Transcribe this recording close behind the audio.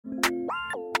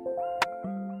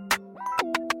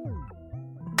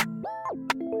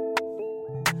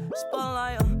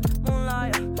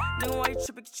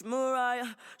Watch Mariah,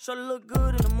 sure look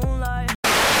good in the moonlight.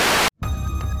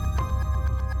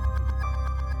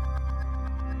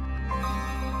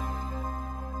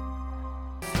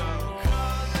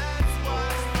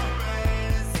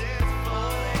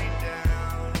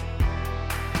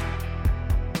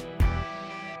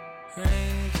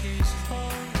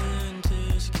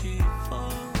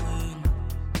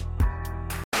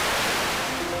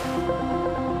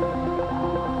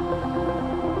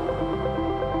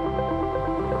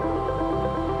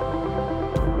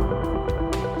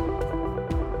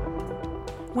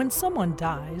 When someone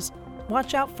dies,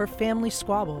 watch out for family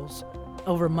squabbles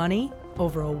over money,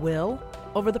 over a will,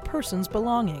 over the person's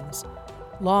belongings.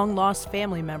 Long-lost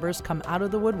family members come out of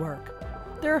the woodwork.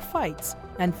 There are fights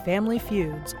and family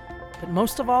feuds, but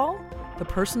most of all, the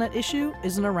person at issue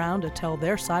isn't around to tell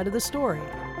their side of the story.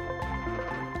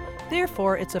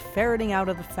 Therefore, it's a ferreting out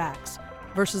of the facts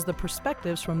versus the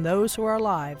perspectives from those who are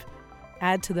alive.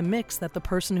 Add to the mix that the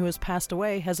person who has passed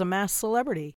away has a mass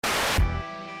celebrity.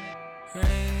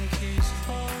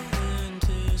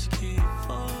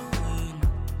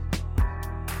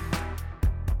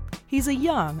 He's a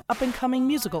young, up-and-coming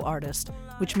musical artist,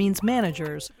 which means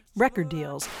managers, record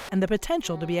deals, and the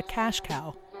potential to be a cash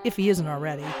cow, if he isn't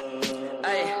already.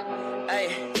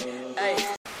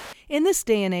 In this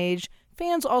day and age,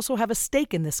 fans also have a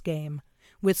stake in this game.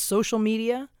 With social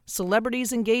media,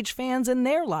 celebrities engage fans in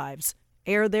their lives,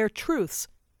 air their truths,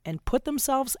 and put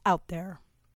themselves out there.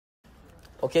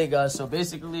 Okay, guys, so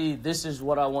basically this is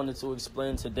what I wanted to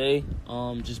explain today,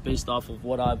 just based off of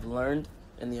what I've learned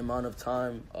in the amount of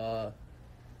time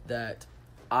that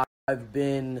I've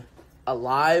been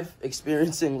alive,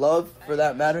 experiencing love, for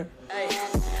that matter.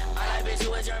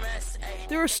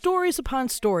 There are stories upon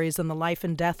stories in the life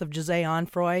and death of Jose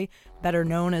Onfroy, better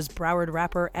known as Broward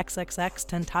rapper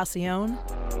XXXTentacion.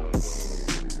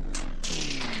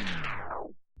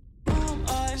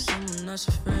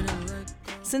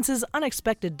 Since his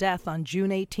unexpected death on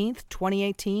June 18,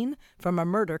 2018, from a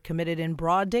murder committed in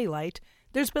broad daylight,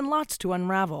 there's been lots to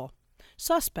unravel.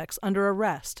 Suspects under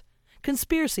arrest,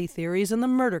 conspiracy theories in the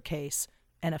murder case,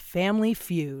 and a family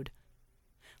feud.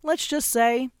 Let's just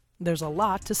say there's a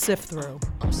lot to sift through.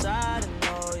 I'm sad, I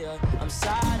know ya. I'm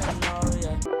sad, I know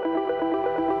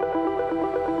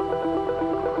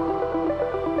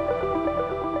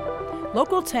ya.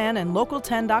 Local 10 and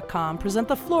Local10.com present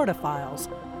the Florida Files.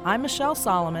 I'm Michelle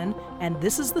Solomon, and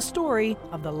this is the story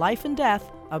of the life and death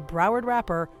of Broward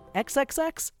rapper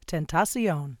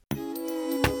XXXTentacion.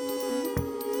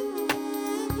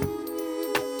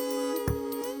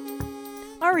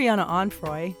 Ariana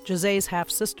Onfroy, Jose's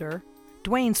half-sister,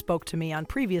 Dwayne spoke to me on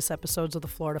previous episodes of the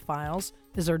Florida Files,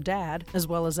 is her dad, as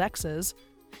well as ex's.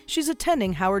 She's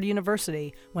attending Howard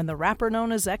University when the rapper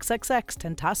known as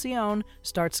XXXTentacion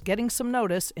starts getting some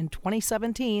notice in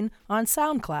 2017 on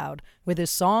SoundCloud with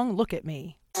his song Look at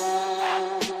Me.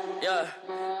 Yeah,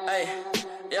 hey,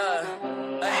 yeah,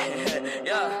 hey,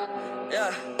 yeah,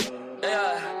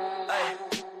 hey.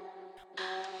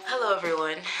 Hello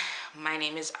everyone, my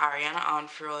name is Ariana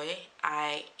Onfroy.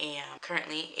 I am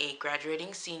currently a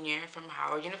graduating senior from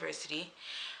Howard University.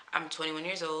 I'm 21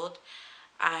 years old.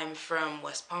 I'm from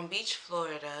West Palm Beach,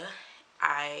 Florida.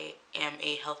 I am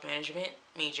a health management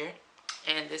major,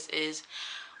 and this is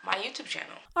my YouTube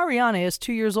channel. Ariana is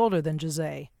 2 years older than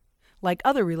Jose. Like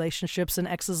other relationships in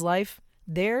X's life,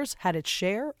 theirs had its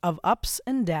share of ups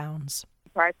and downs.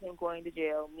 Prior to him going to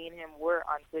jail, me and him were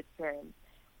on good terms.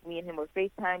 Me and him were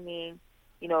FaceTiming,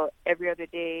 every other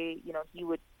day. He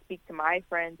would speak to my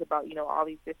friends about, all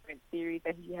these different theories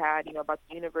that he had, about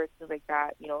the universe, things like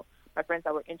that. My friends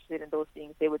that were interested in those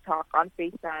things, they would talk on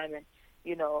FaceTime and,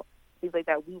 things like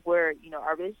that. We were,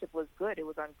 our relationship was good. It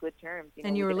was on good terms.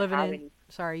 And you were living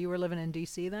you were living in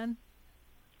D.C. then?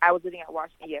 I was living in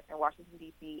Washington,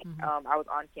 D.C. Mm-hmm. I was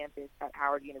on campus at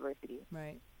Howard University.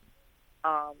 Right.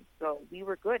 So we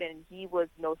were good, and he was,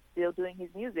 still doing his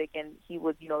music, and he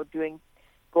was,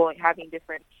 having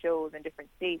different shows in different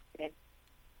states, and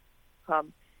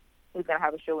he was going to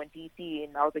have a show in D.C.,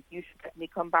 and I was like, you should definitely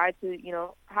come by to,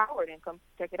 Howard and come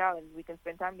check it out, and we can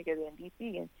spend time together in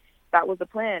D.C., and that was the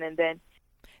plan. And then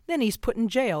he's put in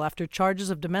jail after charges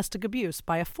of domestic abuse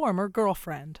by a former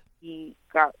girlfriend. He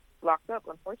got locked up,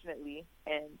 unfortunately,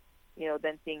 and,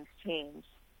 then things changed,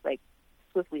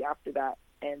 swiftly after that,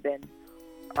 and then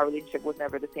our relationship was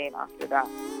never the same after that.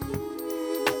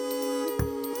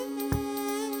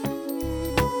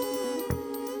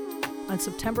 On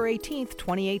September 18,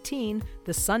 2018,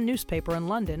 the Sun newspaper in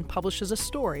London publishes a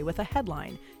story with a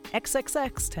headline,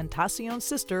 XXXTentacion's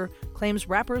sister claims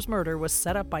rapper's murder was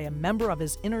set up by a member of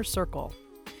his inner circle.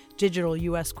 Digital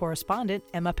U.S. correspondent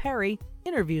Emma Perry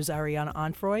interviews Ariana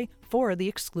Onfroy for The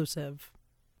Exclusive.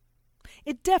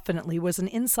 It definitely was an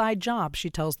inside job, she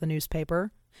tells the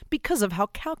newspaper, because of how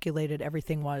calculated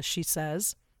everything was, she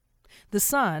says. The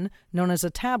Sun, known as a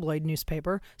tabloid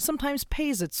newspaper, sometimes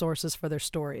pays its sources for their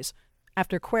stories.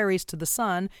 After queries to The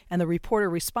Sun and the reporter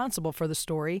responsible for the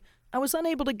story, I was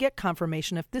unable to get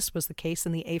confirmation if this was the case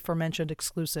in the aforementioned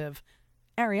exclusive.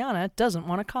 Ariana doesn't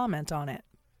want to comment on it.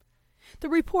 The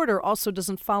reporter also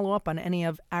doesn't follow up on any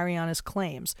of Ariana's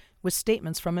claims with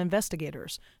statements from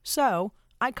investigators. So,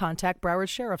 I contact Broward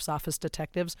Sheriff's Office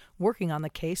detectives working on the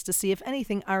case to see if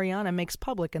anything Ariana makes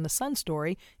public in the Sun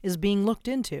story is being looked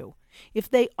into. If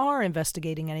they are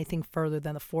investigating anything further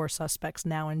than the 4 suspects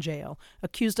now in jail,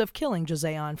 accused of killing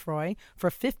Jose Onfroy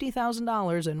for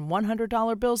 $50,000 in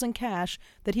 $100 bills in cash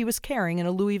that he was carrying in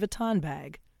a Louis Vuitton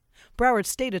bag. Broward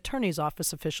State Attorney's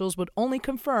Office officials would only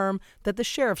confirm that the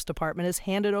Sheriff's Department has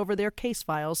handed over their case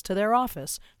files to their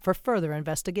office for further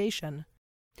investigation.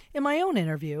 In my own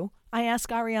interview, I ask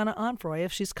Ariana Onfroy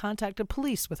if she's contacted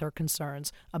police with her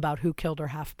concerns about who killed her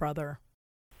half-brother.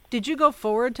 Did you go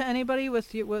forward to anybody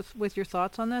with your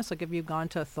thoughts on this? Like, have you gone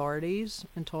to authorities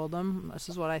and told them this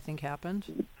is what I think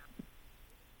happened?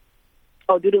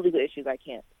 Oh, due to legal issues, I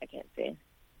can't say.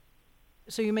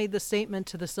 So you made the statement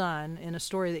to the Sun in a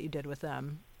story that you did with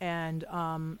them, and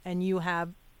you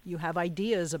have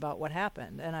ideas about what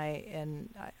happened, and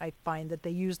I find that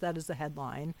they use that as the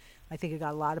headline. I think it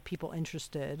got a lot of people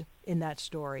interested in that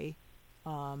story,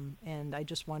 and I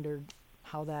just wondered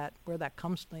where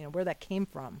that came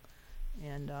from,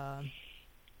 and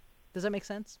does that make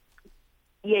sense?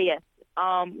 Yeah, yes.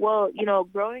 Well,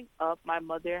 growing up, my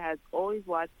mother has always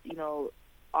watched,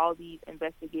 all these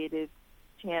investigative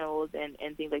channels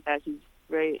and things like that.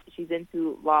 She's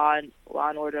into law and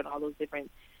order and all those different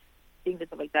things and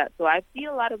stuff like that. So I see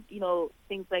a lot of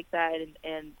things like that,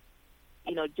 and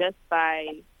just by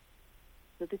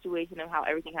the situation of how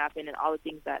everything happened and all the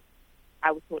things that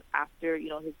I was told after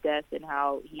his death and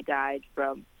how he died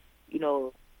from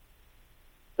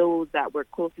those that were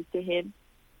closest to him,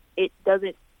 it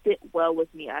doesn't sit well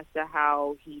with me as to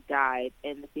how he died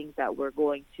and the things that were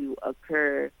going to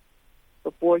occur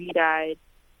before he died.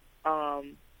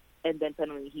 And then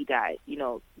suddenly he died,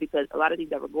 because a lot of things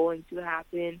that were going to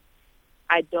happen,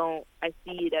 I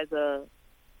see it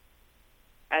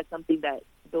as something that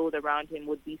those around him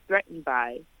would be threatened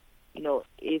by,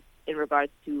 if in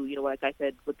regards to, like I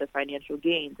said, with the financial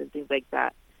gains and things like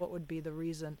that. What would be the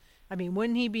reason? I mean,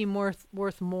 wouldn't he be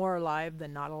worth more alive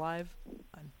than not alive?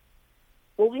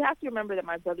 Well, we have to remember that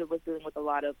my brother was dealing with a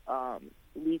lot of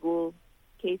legal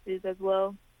cases as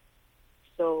well.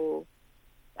 So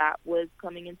that was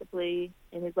coming into play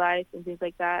in his life and things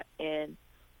like that, and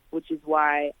which is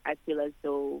why I feel as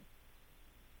though,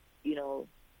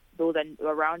 those that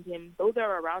are around him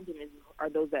are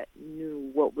those that knew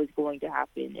what was going to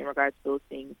happen in regards to those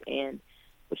things, and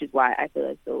which is why I feel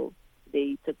as though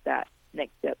they took that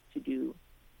next step to do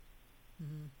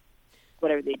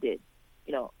whatever they did.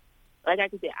 Like I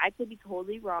could say, I could be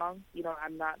totally wrong.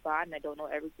 I'm not God and I don't know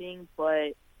everything,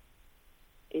 but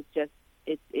it's just,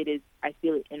 it is, I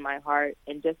feel it in my heart.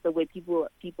 And just the way people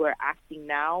are acting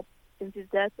now since his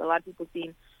death, a lot of people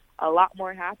seem a lot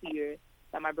more happier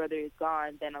that my brother is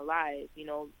gone than alive.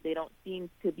 They don't seem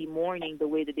to be mourning the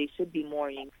way that they should be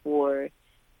mourning for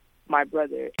my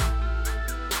brother.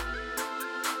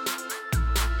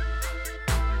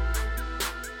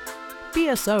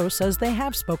 BSO says they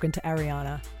have spoken to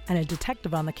Ariana, and a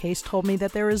detective on the case told me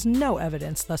that there is no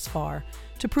evidence thus far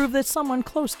to prove that someone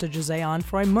close to Jose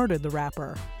Onfroy murdered the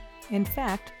rapper. In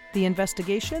fact, the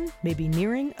investigation may be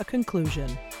nearing a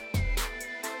conclusion.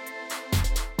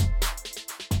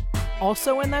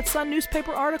 Also in that Sun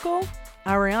newspaper article,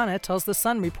 Ariana tells the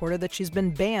Sun reporter that she's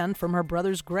been banned from her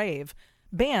brother's grave,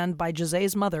 banned by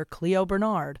Jose's mother, Cleo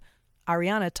Bernard.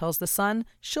 Ariana tells the Sun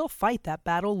she'll fight that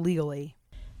battle legally.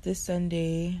 This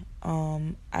Sunday,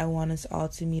 I want us all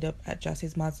to meet up at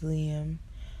Jose's mausoleum.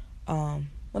 Well,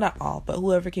 not all, but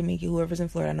whoever can make it, whoever's in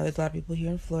Florida. I know there's a lot of people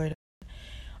here in Florida.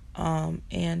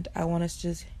 And I want us to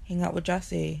just hang out with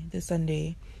Jose this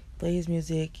Sunday, play his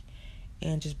music,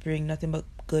 and just bring nothing but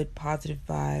good, positive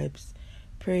vibes,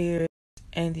 prayers,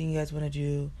 anything you guys want to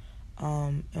do.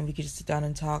 And we could just sit down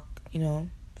and talk,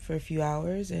 for a few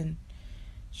hours and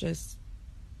just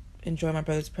enjoy my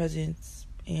brother's presence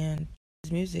and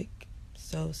his music.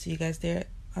 So see you guys there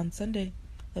on Sunday.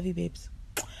 Love you, babes.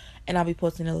 And I'll be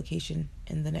posting the location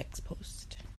in the next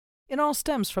post. It all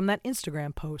stems from that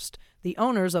Instagram post. The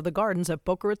owners of the gardens at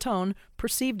Boca Raton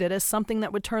perceived it as something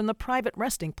that would turn the private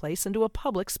resting place into a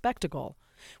public spectacle.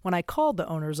 When I called the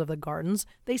owners of the gardens,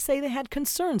 they say they had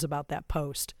concerns about that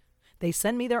post. They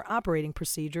send me their operating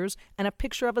procedures and a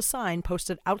picture of a sign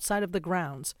posted outside of the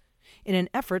grounds. In an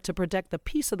effort to protect the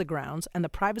peace of the grounds and the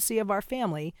privacy of our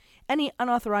family, any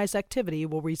unauthorized activity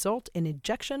will result in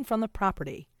ejection from the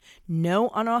property. No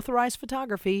unauthorized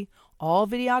photography, all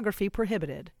videography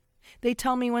prohibited. They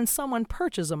tell me when someone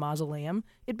purchases a mausoleum,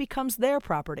 it becomes their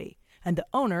property, and the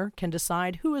owner can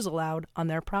decide who is allowed on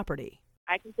their property.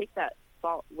 I can take that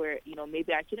fault where,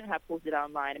 maybe I shouldn't have posted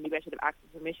online, and maybe I should have asked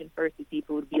for permission first to see if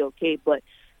it would be okay. But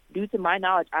due to my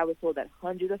knowledge, I was told that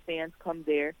hundreds of fans come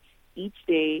there each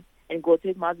day and go to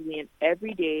his mausoleum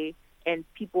every day, and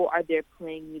people are there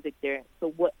playing music there.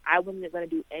 So I wasn't going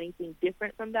to do anything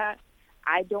different from that.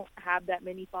 I don't have that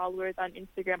many followers on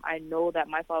Instagram. I know that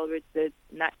my followers,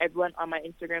 not everyone on my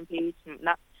Instagram page,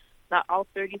 not all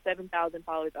 37,000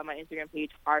 followers on my Instagram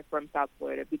page are from South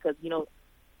Florida, because,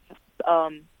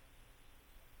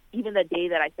 even the day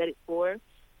that I set it for,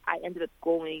 I ended up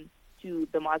going to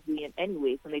the mausoleum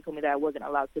anyways. When they told me that I wasn't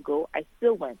allowed to go, I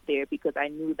still went there because I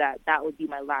knew that would be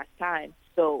my last time.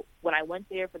 So when I went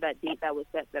there for that date that was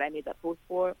set that I made that post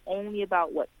for, only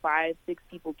about, 5-6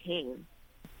 people came.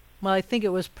 Well, I think it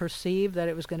was perceived that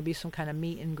it was going to be some kind of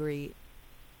meet and greet,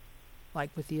 like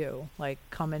with you, like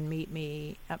come and meet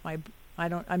me at my.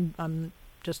 I'm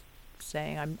just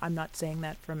saying. I'm not saying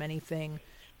that from anything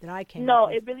that I came. No,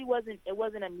 it really wasn't. It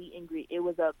wasn't a meet and greet. It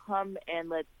was a come and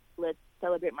let's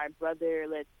celebrate my brother.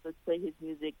 Let's play his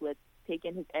music. Let's take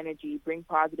in his energy. Bring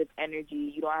positive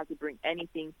energy. You don't have to bring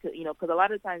anything to because a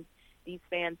lot of times these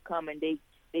fans come and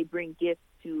they bring gifts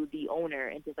to the owner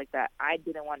and things like that. I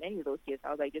didn't want any of those gifts. I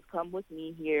was like, just come with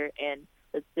me here and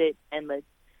let's sit and let's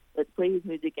play his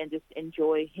music and just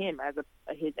enjoy him as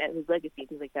his legacy and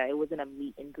things like that. It wasn't a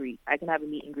meet and greet. I can have a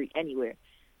meet and greet anywhere.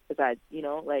 Besides,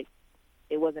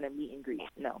 it wasn't a meet and greet.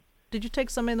 No. Did you take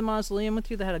somebody in the mausoleum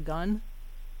with you that had a gun?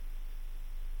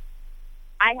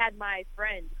 I had my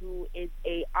friend who is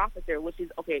a officer, which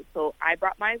is okay. So I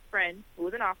brought my friend who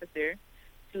was an officer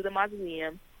to the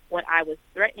mausoleum when I was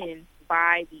threatened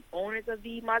by the owners of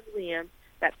the mausoleum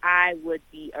that I would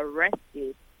be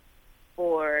arrested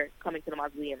for coming to the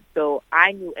mausoleum. So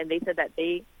I knew, and they said that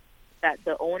the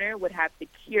owner would have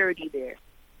security there.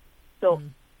 So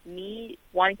me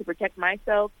wanting to protect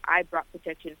myself, I brought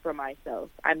protection for myself.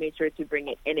 I made sure to bring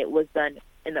it, and it was done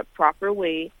in the proper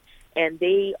way. And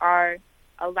they are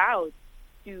allowed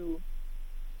to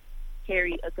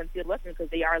carry a concealed weapon because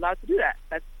they are allowed to do that.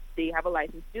 They have a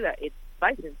license to do that. It's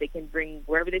licensed. They can bring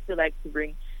wherever they feel like to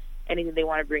bring anything they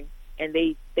want to bring. And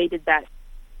they did that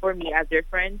for me as their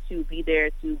friend, to be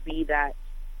there, to be that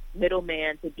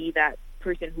middleman, to be that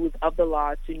person who's of the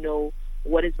law, to know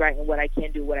what is right and what I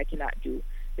can do, what I cannot do.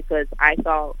 Because I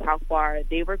saw how far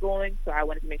they were going, so I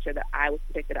wanted to make sure that I was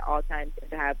protected at all times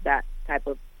and to have that type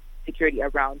of security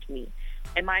around me.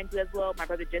 And mind you as well, my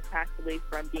brother just passed away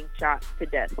from being shot to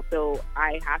death, so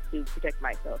I have to protect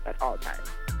myself at all times.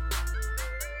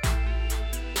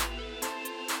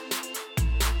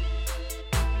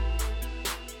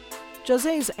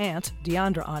 Jose's aunt,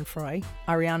 Deandra Onfroy,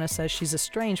 Ariana says she's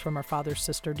estranged from her father's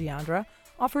sister, Deandra,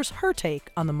 offers her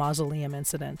take on the mausoleum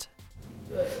incident.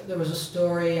 There was a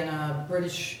story in a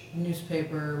British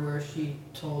newspaper where she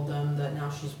told them that now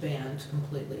she's banned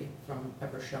completely from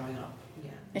ever showing up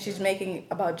again. And she's making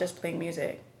about just playing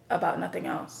music, about nothing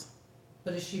else.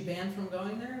 But is she banned from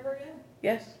going there ever again?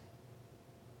 Yes.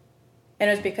 And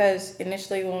it was because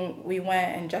initially when we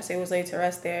went and Jesse was laid to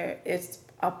rest there, it's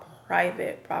a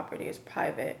private property. It's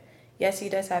private. Yes, he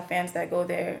does have fans that go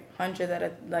there, hundreds that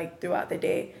are throughout the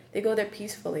day. They go there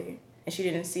peacefully, and she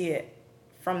didn't see it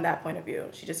from that point of view.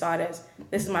 She just saw it as,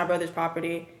 this is my brother's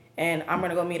property, and I'm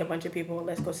gonna go meet a bunch of people.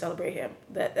 Let's go celebrate him.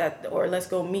 Or let's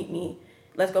go meet me.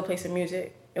 Let's go play some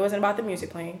music. It wasn't about the music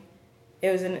playing.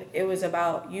 It was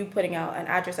about you putting out an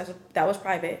address that was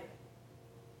private.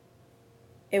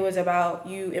 It was about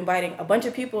you inviting a bunch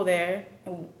of people there,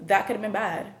 and that could have been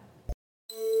bad.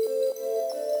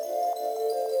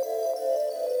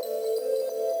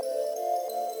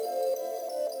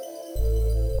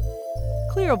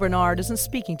 Cleo Bernard isn't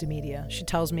speaking to media, she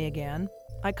tells me again.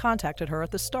 I contacted her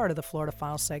at the start of the Florida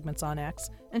Files segments on X,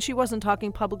 and she wasn't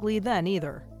talking publicly then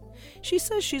either. She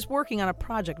says she's working on a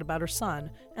project about her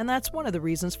son, and that's one of the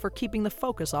reasons for keeping the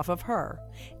focus off of her.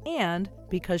 And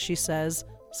because she says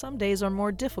some days are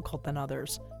more difficult than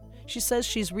others. She says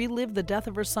she's relived the death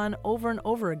of her son over and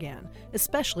over again,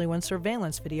 especially when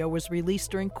surveillance video was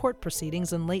released during court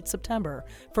proceedings in late September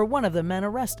for one of the men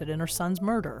arrested in her son's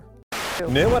murder.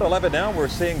 New at 11 now, we're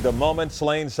seeing the moment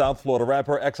slain South Florida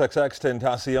rapper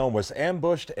XXXTentacion was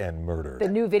ambushed and murdered. The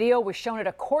new video was shown at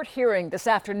a court hearing this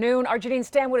afternoon. Our Janine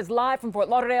Stanwood is live from Fort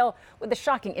Lauderdale with the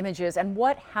shocking images and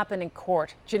what happened in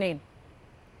court. Janine.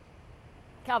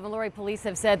 Calvin, Lurie, police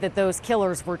have said that those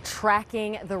killers were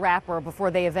tracking the rapper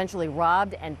before they eventually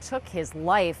robbed and took his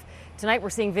life. Tonight, we're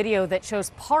seeing video that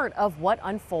shows part of what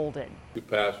unfolded. Two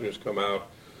passengers come out.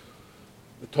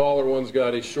 The taller one's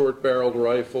got a short-barreled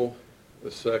rifle. The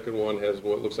second one has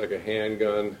what looks like a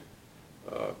handgun.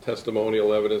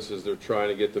 Testimonial evidence is they're trying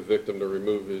to get the victim to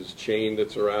remove his chain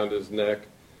that's around his neck.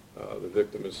 The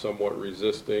victim is somewhat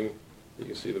resisting. You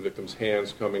can see the victim's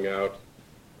hands coming out,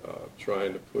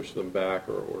 trying to push them back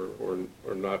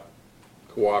or not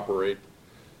cooperate.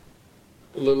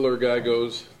 The littler guy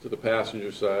goes to the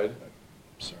passenger side.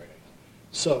 Sorry.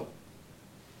 So,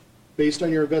 based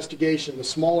on your investigation, the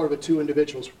smaller of the two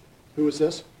individuals, who is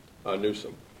this?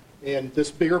 Newsom. And this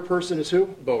bigger person is who?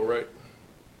 Boatwright.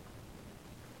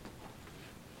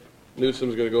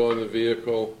 Newsom's going to go in the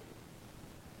vehicle.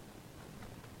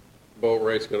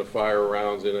 Boatwright's going to fire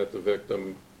rounds in at the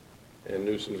victim, and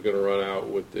Newsom's going to run out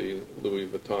with the Louis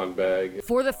Vuitton bag.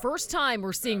 For the first time,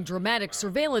 we're seeing dramatic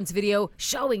surveillance video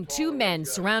showing two men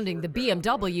surrounding the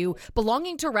BMW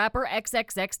belonging to rapper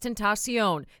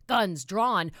XXXTentacion, guns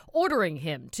drawn, ordering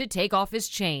him to take off his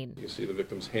chain. You see the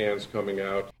victim's hands coming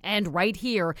out. And right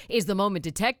here is the moment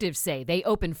detectives say they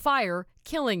opened fire,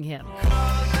 killing him.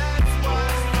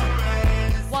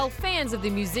 While fans of the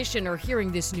musician are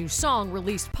hearing this new song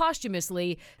released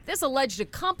posthumously, this alleged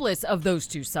accomplice of those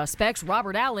two suspects,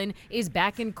 Robert Allen, is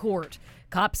back in court.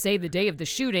 Cops say the day of the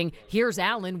shooting, here's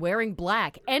Allen wearing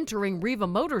black, entering Riva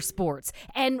Motorsports,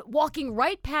 and walking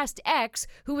right past X,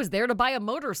 who was there to buy a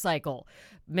motorcycle.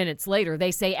 Minutes later,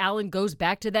 they say Allen goes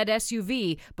back to that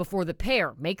SUV before the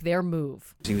pair make their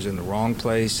move. He was in the wrong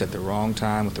place at the wrong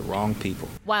time with the wrong people.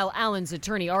 While Allen's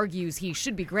attorney argues he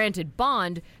should be granted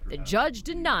bond, the judge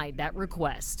denied that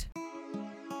request.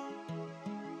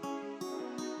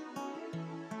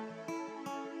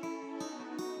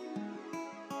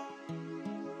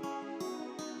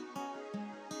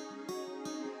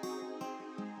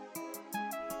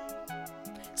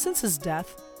 Since his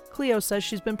death, Cleo says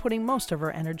she's been putting most of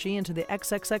her energy into the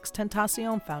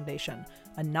XXXTentacion Foundation,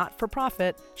 a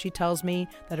not-for-profit she tells me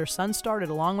that her son started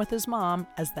along with his mom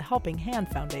as the Helping Hand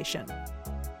Foundation.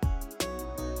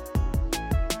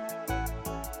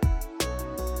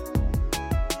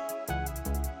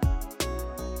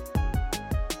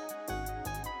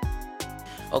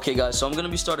 Okay guys, so I'm going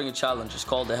to be starting a challenge. It's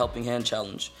called the Helping Hand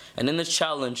Challenge. And in this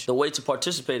challenge, the way to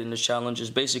participate in this challenge is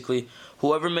basically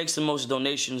whoever makes the most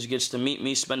donations gets to meet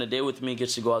me, spend a day with me,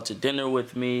 gets to go out to dinner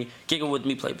with me, kick it with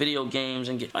me, play video games,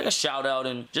 and get like a shout out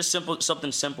and just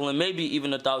something simple and maybe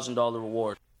even a $1,000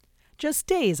 reward. Just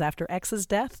days after X's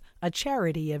death, a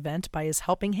charity event by his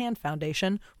Helping Hand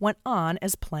Foundation went on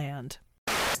as planned.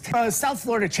 A South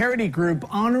Florida charity group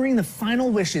honoring the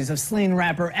final wishes of slain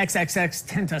rapper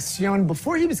XXXTentacion.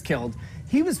 Before he was killed,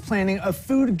 he was planning a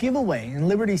food giveaway in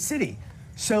Liberty City.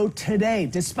 So today,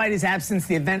 despite his absence,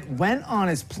 the event went on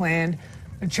as planned.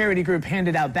 The charity group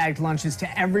handed out bagged lunches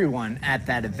to everyone at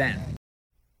that event.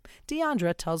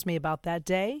 Deandra tells me about that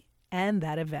day and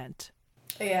that event.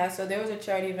 Yeah, so there was a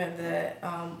charity event that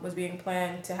was being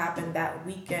planned to happen that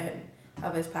weekend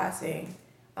of his passing.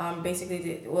 Basically,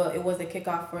 it was the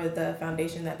kickoff for the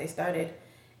foundation that they started,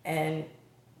 and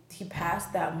he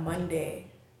passed that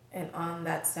Monday, and on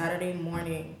that Saturday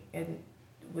morning, and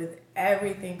with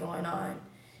everything going on,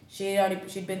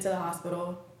 she'd been to the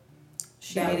hospital.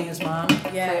 She meeting his mom?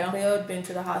 Yeah, Cleo had been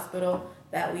to the hospital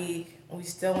that week. We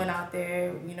still went out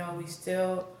there, we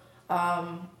still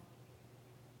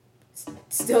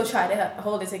tried to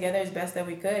hold it together as best that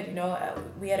we could.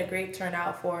 We had a great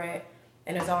turnout for it.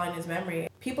 And it's all in his memory.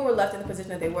 People were left in the position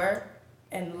that they were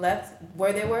and left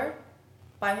where they were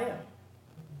by him.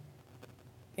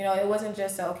 It wasn't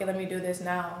just, okay, let me do this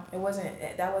now. That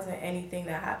wasn't anything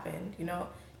that happened,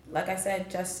 Like I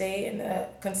said, Just Say and the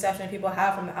conception people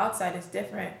have from the outside is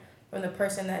different from the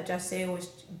person that Just Say was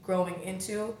growing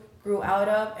into, grew out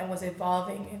of, and was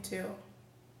evolving into.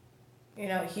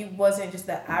 He wasn't just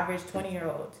the average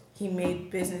 20-year-old. He made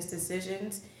business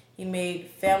decisions. He made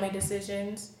family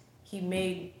decisions. He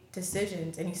made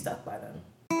decisions and he stuck by them.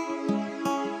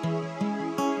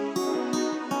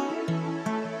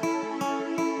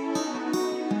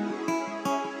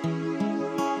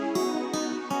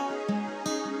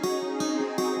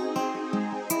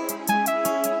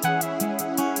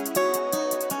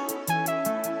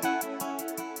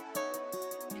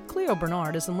 Cleo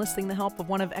Bernard is enlisting the help of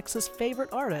one of X's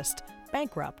favorite artists,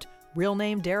 Bankrupt, real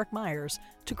name Derek Myers,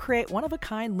 to create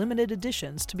one-of-a-kind limited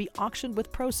editions to be auctioned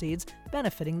with proceeds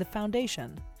benefiting the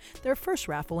foundation. Their first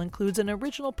raffle includes an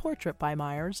original portrait by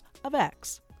Myers of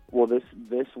X. Well,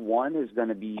 this one is going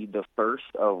to be the first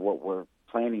of what we're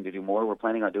planning to do more. We're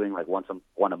planning on doing like one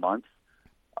a month,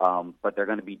 but they're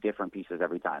going to be different pieces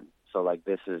every time. So like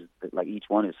this is like each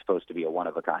one is supposed to be a one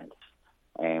of a kind,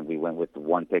 and we went with the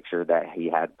one picture that he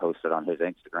had posted on his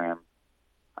Instagram.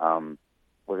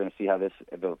 We're going to see how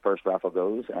the first raffle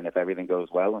goes, and if everything goes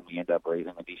well and we end up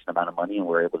raising a decent amount of money and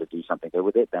we're able to do something good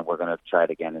with it, then we're going to try it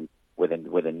again with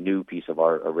a new piece of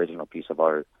art, original piece of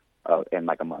art, in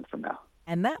like a month from now.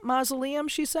 And that mausoleum,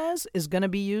 she says, is going to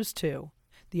be used too.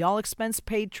 The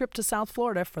all-expense-paid trip to South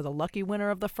Florida for the lucky winner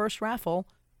of the first raffle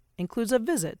includes a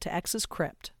visit to X's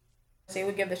crypt. So he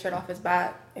would give the shirt off his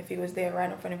back if he was there right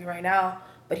in front of you right now,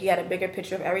 but he had a bigger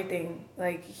picture of everything.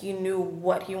 Like, he knew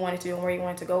what he wanted to do and where he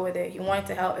wanted to go with it. He wanted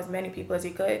to help as many people as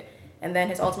he could, and then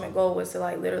his ultimate goal was to,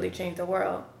 like, literally change the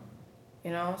world,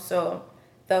 you know? So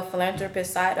the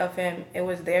philanthropist side of him, it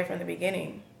was there from the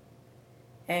beginning.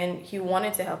 And he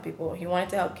wanted to help people. He wanted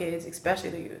to help kids, especially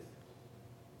the youth.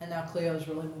 And now Cleo's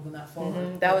really moving that forward.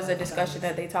 Mm-hmm. That was a discussion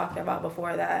that they talked about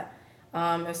before that.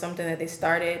 It was something that they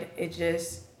started. It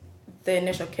just, the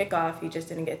initial kickoff, he just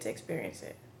didn't get to experience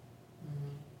it.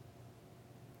 Mm-hmm.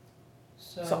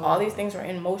 So all these things were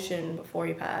in motion before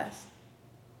he passed.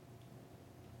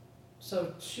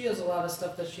 So she has a lot of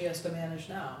stuff that she has to manage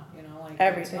now, you know, like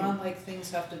everything. It's not like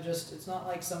things have to just, it's not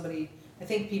like somebody, I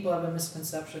think people have a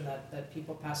misconception that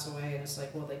people pass away and it's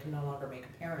like, well, they can no longer make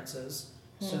appearances,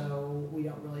 so we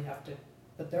don't really have to,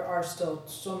 but there are still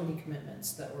so many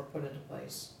commitments that were put into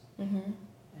place. Mm-hmm.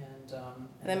 And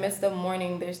in the midst of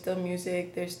mourning, there's still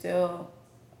music, there's still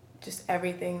just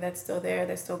everything that's still there,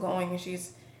 that's still going, and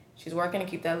she's working to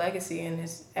keep that legacy, and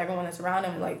everyone that's around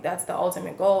him, like, that's the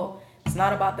ultimate goal. It's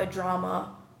not about the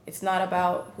drama, it's not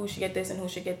about who should get this and who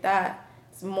should get that.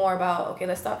 It's more about, okay,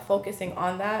 let's stop focusing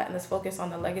on that and let's focus on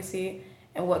the legacy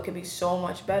and what could be so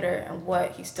much better and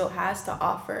what he still has to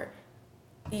offer,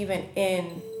 even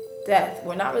in death.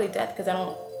 Well, not really death, because I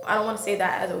don't want to say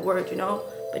that as a word, you know,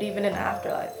 but even in the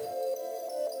afterlife.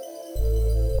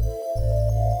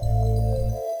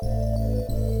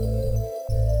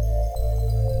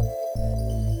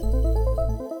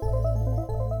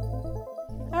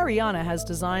 Ariana has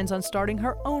designs on starting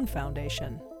her own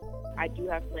foundation. I do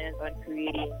have plans on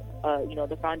creating,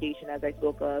 the foundation, as I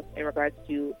spoke of, in regards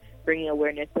to bringing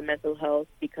awareness to mental health,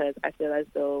 because I feel as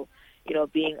though,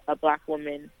 being a Black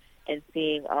woman and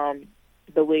seeing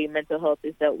the way mental health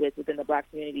is dealt with within the Black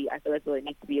community, I feel as though it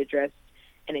needs to be addressed,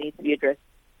 and it needs to be addressed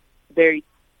very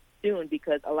soon,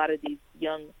 because a lot of these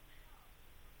young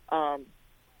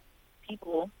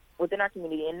people within our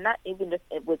community, and not even just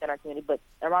within our community, but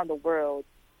around the world,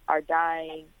 are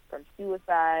dying from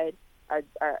suicide,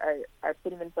 are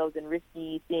putting themselves in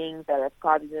risky things that are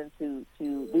causing them to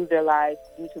lose their lives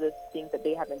due to the things that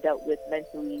they haven't dealt with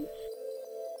mentally.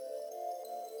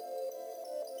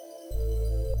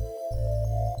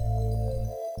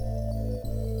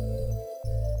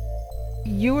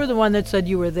 You were the one that said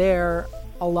you were there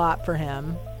a lot for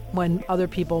him when other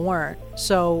people weren't.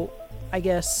 So I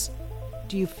guess,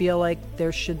 do you feel like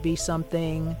there should be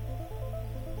something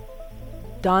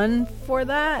done for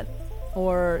that?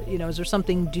 Or, is there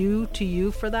something due to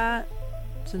you for that,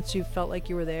 since you felt like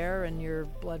you were there and your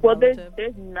blood relative?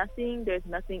 There's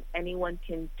nothing anyone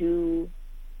can do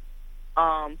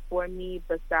for me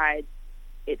besides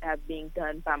it have being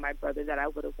done by my brother that I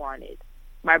would have wanted.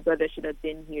 My brother should have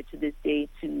been here to this day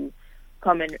to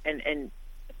come and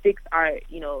fix our,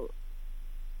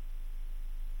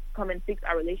 come and fix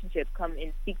our relationship, come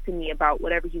and speak to me about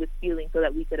whatever he was feeling so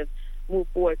that we could have moved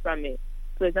forward from it.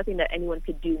 So there's nothing that anyone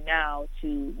could do now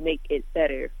to make it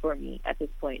better for me at this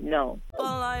point, no.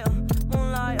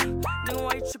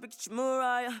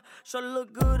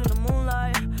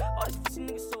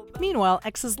 Meanwhile,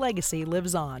 X's legacy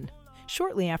lives on.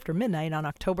 Shortly after midnight on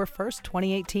October 1st,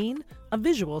 2018, a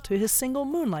visual to his single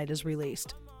Moonlight is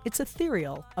released. It's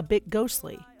ethereal, a bit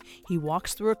ghostly. He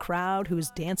walks through a crowd who is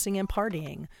dancing and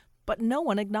partying, but no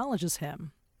one acknowledges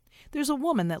him. There's a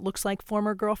woman that looks like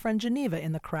former girlfriend Geneva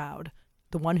in the crowd,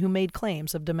 the one who made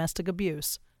claims of domestic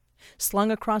abuse.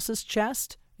 Slung across his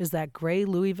chest is that gray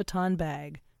Louis Vuitton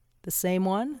bag, the same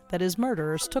one that his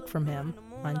murderers took from him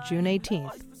on June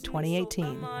 18th,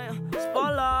 2018.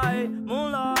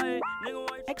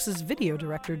 X's video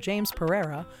director James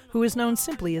Pereira, who is known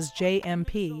simply as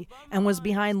JMP and was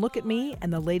behind Look at Me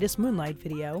and the latest Moonlight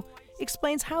video,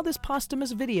 explains how this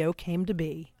posthumous video came to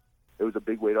be. it was a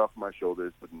big weight off my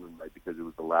shoulders with Moonlight because it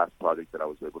was the last project that I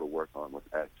was able to work on with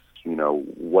X. You know,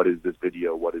 what is this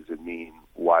video? What does it mean?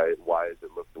 Why does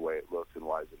it look the way it looks, and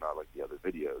why is it not like the other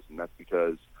videos? And that's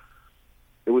because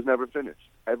it was never finished.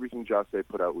 Everything Jahseh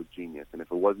put out was genius, and if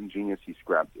it wasn't genius, he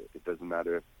scrapped it. It doesn't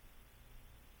matter if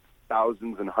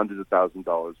thousands and hundreds of thousands of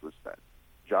dollars were spent.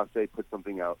 Jahseh put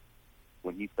something out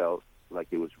when he felt like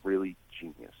it was really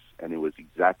genius, and it was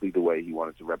exactly the way he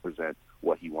wanted to represent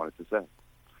what he wanted to say.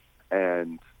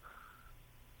 And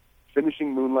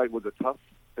finishing Moonlight was a tough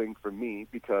thing for me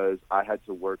because I had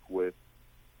to work with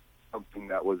something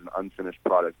that was an unfinished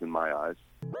product in my eyes.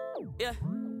 Yeah.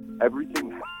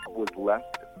 Everything was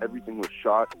left. Everything was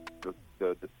shot.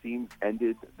 The scenes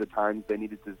ended the times they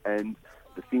needed to end.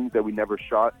 The scenes that we never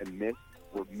shot and missed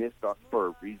were missed for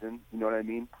a reason. You know what I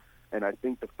mean? And I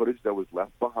think the footage that was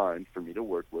left behind for me to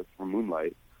work with for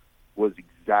Moonlight was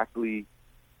exactly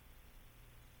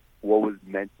what was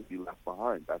meant to be left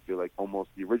behind. I feel like almost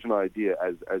the original idea,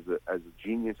 as a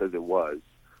genius as it was,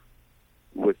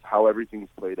 with how everything's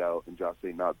played out and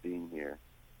Jahseh not being here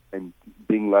and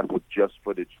being left with just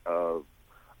footage of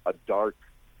a dark,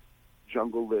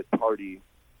 jungle-lit party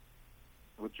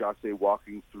with Jahseh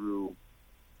walking through,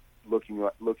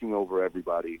 looking over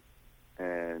everybody,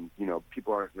 and, you know,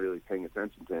 people aren't really paying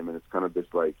attention to him, and it's kind of this,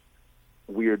 like,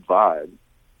 weird vibe.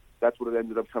 That's what it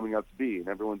ended up coming out to be, and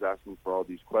everyone's asking for all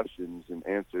these questions and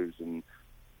answers, and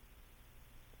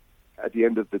at the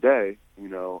end of the day, you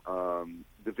know,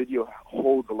 the video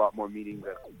holds a lot more meaning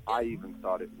than I even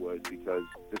thought it would, because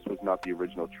this was not the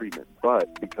original treatment.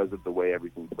 But because of the way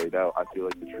everything played out, I feel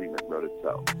like the treatment wrote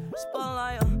itself.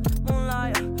 Spotlight,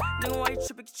 moonlight, nigga, why you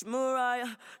tripping? Get your Mariah.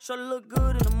 Sure to look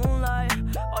good in the moonlight.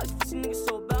 All these pussy niggas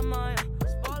so bad, Maya.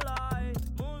 Spotlight,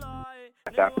 moonlight.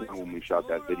 At that point, when we shot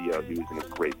that video, he was in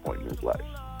a great point in his life.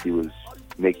 He was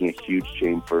making a huge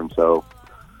change for himself,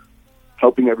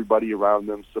 helping everybody around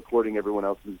them, supporting everyone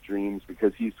else's dreams,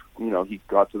 because he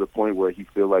got to the point where he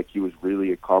felt like he was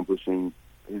really accomplishing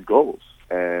his goals.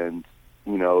 And,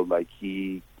 you know, like,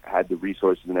 he had the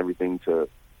resources and everything to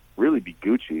really be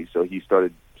Gucci. So he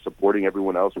started supporting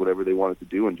everyone else, whatever they wanted to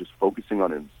do, and just focusing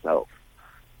on himself.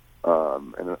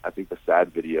 And I think the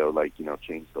Sad video, like, you know,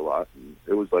 changed a lot. And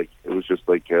he was on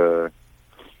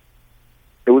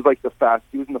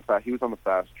the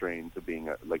fast train to being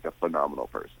a phenomenal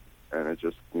person. And it's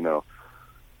just, you know,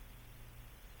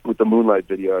 with the Moonlight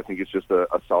video, I think it's just a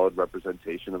solid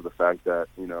representation of the fact that,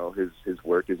 you know, his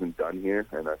work isn't done here.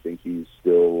 And I think he's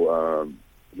still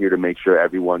here to make sure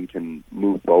everyone can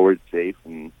move forward safe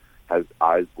and has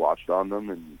eyes watched on them.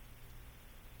 And,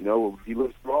 you know, he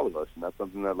lives for all of us. And that's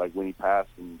something that, like, when he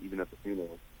passed and even at the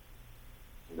funeral,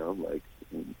 you know, like,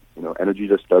 you know, energy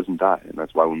just doesn't die. And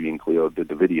that's why when me and Cleo did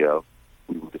the video,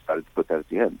 we decided to put that at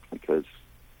the end, because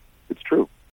it's true.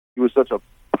 He was such a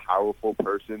powerful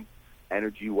person,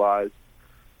 energy-wise,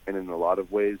 and in a lot of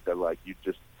ways that, like,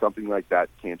 something like that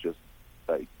can't just,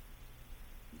 like,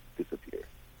 disappear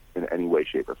in any way,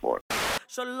 shape, or form.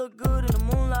 Sure to look good in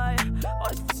the moonlight. All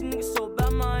these pussy niggas so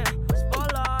bad, Maya.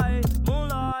 Spotlight,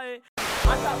 moonlight.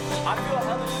 I feel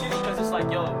hella shitty because it's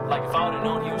like, yo, like, if I would have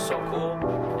known he was so cool,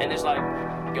 and it's like,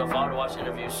 yo, if I would have watched the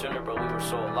interview sooner, bro, we were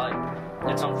so alike.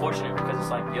 It's unfortunate because it's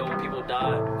like, yo, when people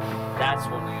die, that's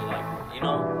when you, like, you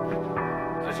know,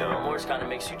 because your remorse kind of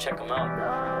makes you check them out.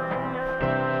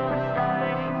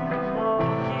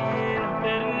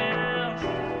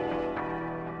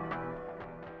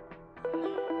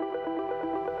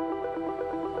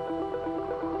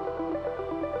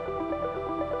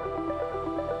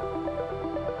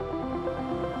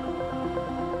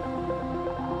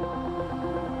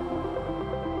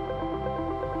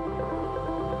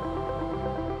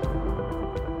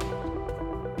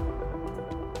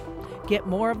 Get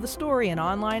more of the story and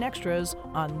online extras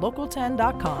on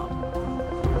local10.com.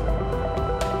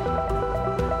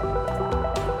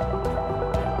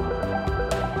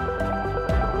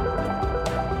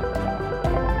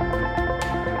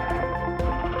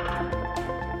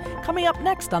 Coming up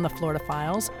next on the Florida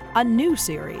Files, a new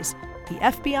series, the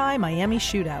FBI Miami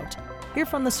Shootout. Hear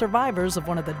from the survivors of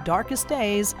one of the darkest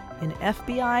days in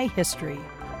FBI history.